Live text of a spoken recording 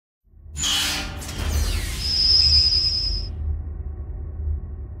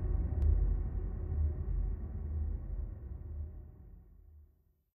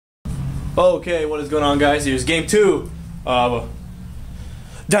Okay, what is going on, guys? Here's game 2 of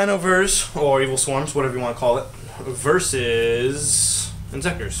Dinoverse, or Evilswarms, whatever you want to call it, versus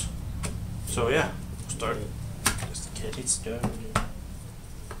Inzektors. So yeah, we'll start. Just get it started.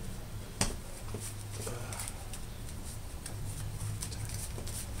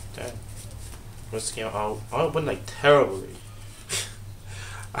 Dad, this game I opened like terribly.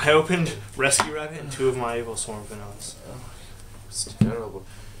 I opened Rescue Rabbit and 2 of my Evilswarm vanillas. It's terrible.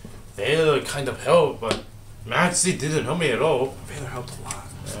 Valor kind of helped, but Maxi didn't help me at all. Valor helped a lot.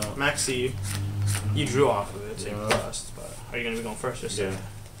 Yeah. Maxi, you drew off of it, so Yeah. you plus, but are you going to be going first? Just Yeah,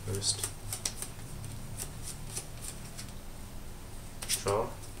 first. Draw.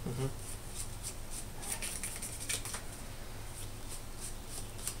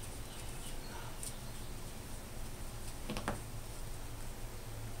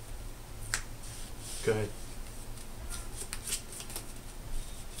 Go ahead.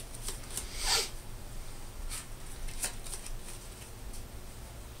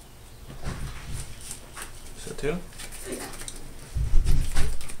 So 2?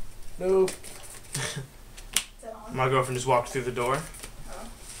 Nope. Is that on? My girlfriend just walked through the door. Oh.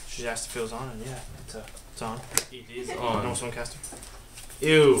 She asked if it was on, and yeah, it's on. It is No on. Caster.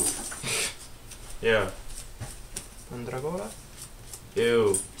 Ew. Yeah. Mandragora?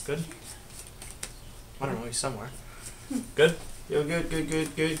 Ew. Good? I don't know, he's somewhere. Good? Yo, good.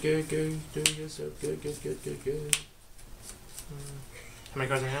 Doing yourself good. How many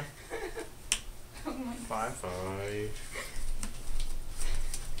cards in your hand? Oh my 5. 5.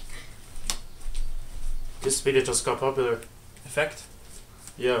 This video just got popular. Effect?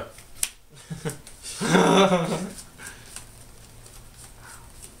 Yeah.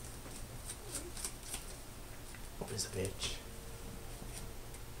 What is a bitch?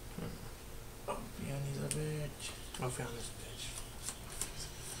 Oh, Fianni's a bitch. I found this bitch.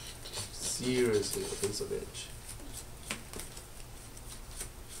 Seriously, what is a bitch?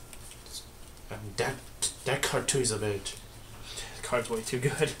 And that card too is a bitch. The card's way too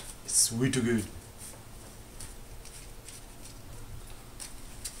good. It's way too good.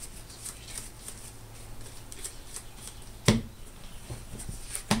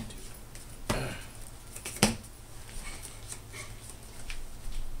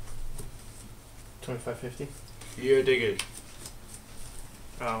 $25.50. Yeah, dig it.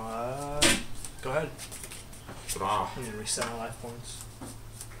 Oh, go ahead. Ah, I'm gonna reset my life points.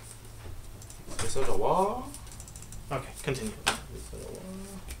 is that a wall? Okay, continue. Is that a wall?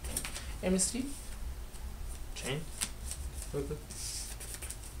 MST? Chain. Okay.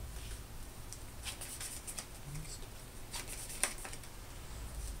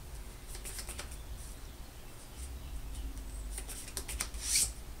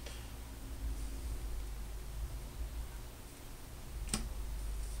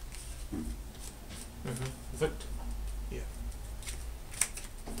 Perfect. Yeah.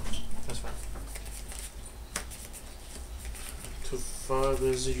 That's fine. 2-5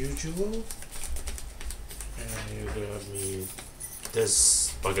 as usual. And you got me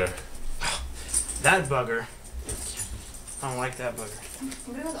this bugger. That bugger. I don't like that bugger. I'm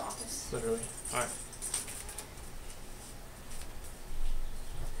gonna go to the office. Literally. Alright.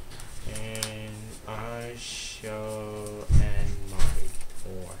 And I shall end my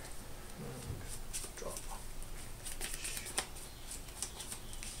four. Draw.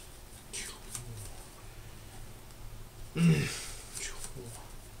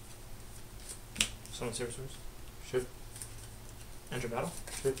 Summon Service Force. Sure. Enter battle.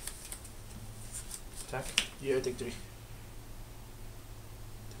 Sure. Attack. Yeah, take 3. Take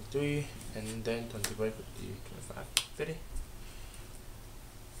 3, and then 25, 50, 25, 50.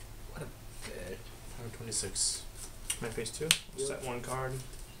 What a bad. 126. My phase 2. Yeah. Set 1 card.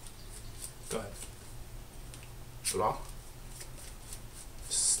 Go ahead. Draw.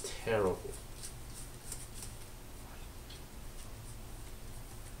 This is terrible.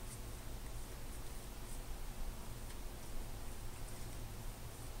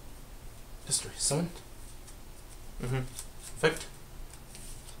 History. Summon. Effect.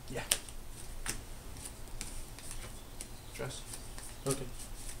 Yeah. Stress. Okay.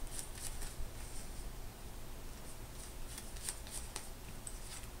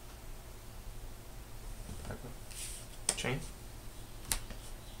 Chain.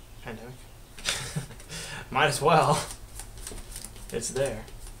 Pandemic. Might as well. It's there.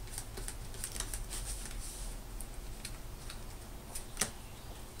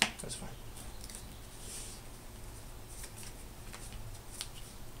 That's fine.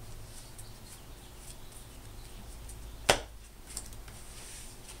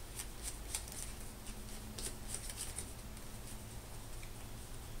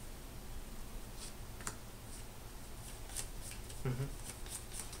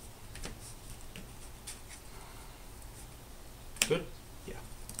 Good? Yeah.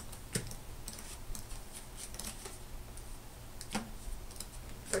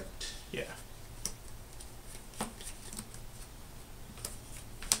 Perfect. Yeah.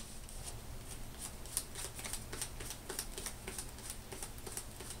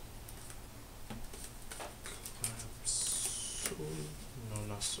 Sword? No,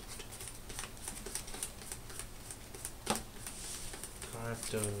 not sword. Grab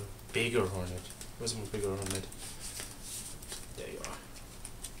the bigger hornet. Where's my bigger hornet? There you are.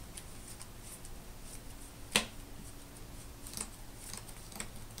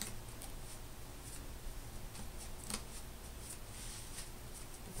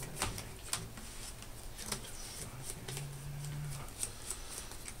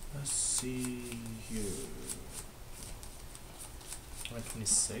 Let's see here.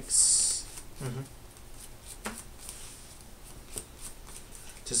 26. Mm-hmm.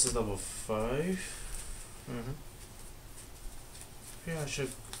 This is level 5. Mm-hmm. Yeah, I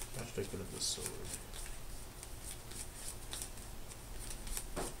should get rid of the sword.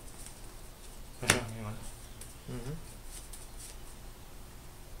 Hang on. Mm-hmm.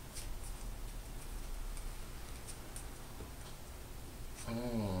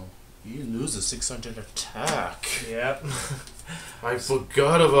 Oh, you lose a 600 attack. Yep. I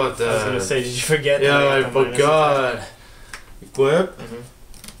forgot about that. I was gonna say, did you forget? Yeah, that I got the minus forgot. Equip. Mm-hmm.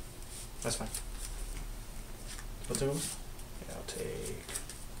 That's fine. What's it called? Yeah, I'll take.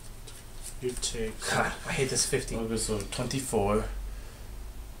 You take. God, I hate this 50. Okay, so 24.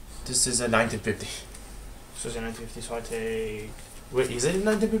 This is a 1950. So it's a 950, so I take. Wait, is it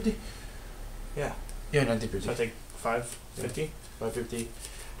 1950? Yeah. Yeah, 1950. So I take 550. 550.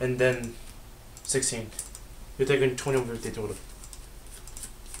 And then 16. You're taking 2150 total.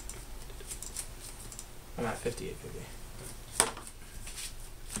 I'm at 5850.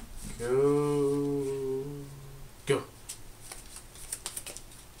 Go. Go.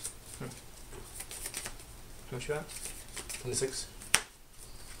 How much you at? 26.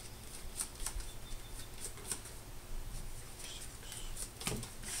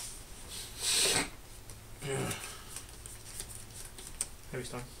 Heavy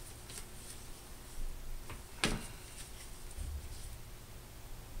storm.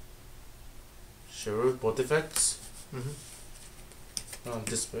 Sure, both effects. Mm-hmm.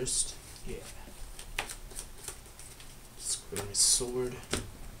 Dispersed. Yeah. Let's grab my sword.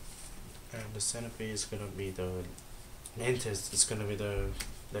 And the centipede is gonna be the Mantis is gonna be the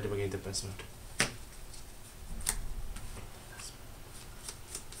Ladybug in defense mode.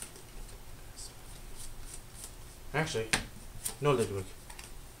 Actually, no Ladybug.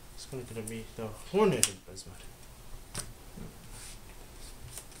 It's gonna be the Hornet in defense mode.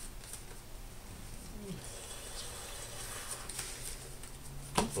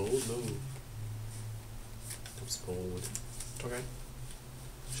 Bold move. That's bold. Okay.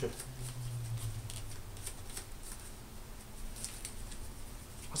 Sure.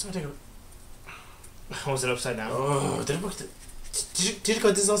 What's gonna take a... Was it upside down? Oh, did you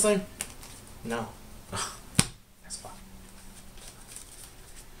cut this last time? No. That's fine.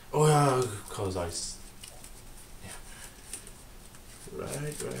 Oh yeah, close eyes. Yeah.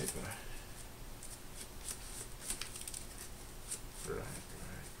 Right.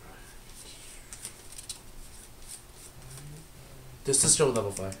 This is still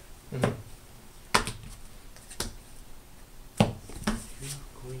level 5. Mm-hmm. You're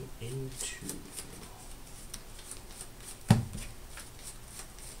going into...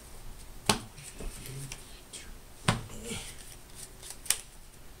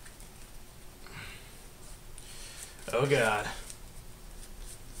 Oh god.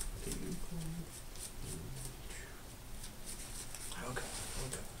 Oh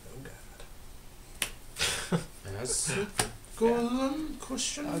god. That's a good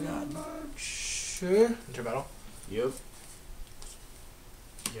question. Oh god. Sure. Enter battle? Yep.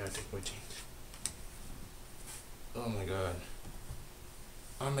 Yeah, I take 14. Oh my god.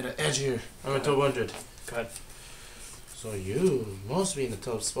 I'm at the edge here. I'm at top 100. Go ahead. So you must be in the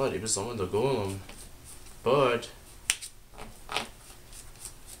top spot if you summon the golem. But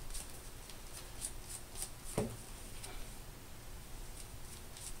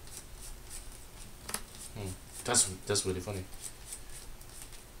that's really funny.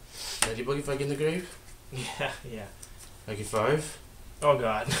 Ladybug if I get in the grave? Yeah. Make it 5. Oh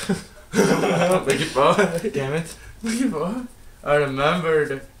god. Make it 5. Damn it. Make it 5. I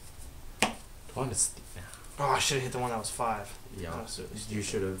remembered. The one is Oh, I should have hit the one that was 5. yeah. Oh, so You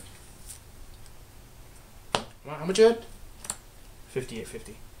should have. How much you had?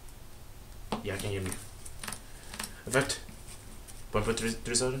 5850. Yeah, I can hear me. Effect.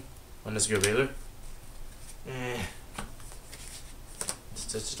 1.37 unless you're a Baylor. Eh.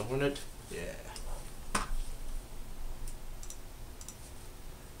 Just the Hornet? Yeah.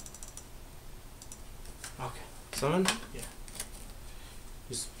 Okay. Summon? Yeah.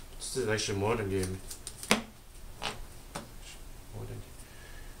 This is actually more than game. More than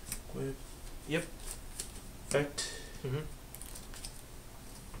equip. Yep. Effect. Mhm.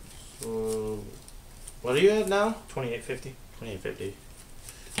 So what are you at now? 2850. 2850.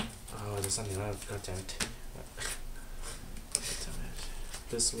 Oh, there's something else. God damn it.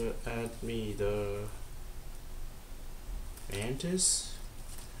 This will add me the Mantis.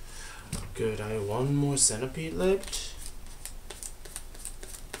 Good, I have one more centipede left.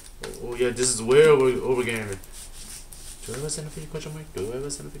 Oh yeah, this is way over gaming. Do I have a centipede question mark? Do I have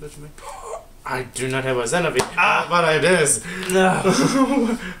a centipede question mark? I do not have a centipede. Ah, but I have this. No.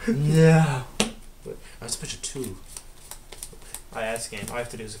 No. Wait, I have to put a 2. I asked game. All I have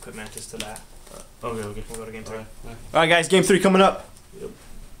to do is equip Mantis to that. Okay. We'll go to game 3. Alright. Alright guys, game 3 coming up. Yep.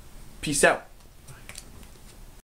 Peace out.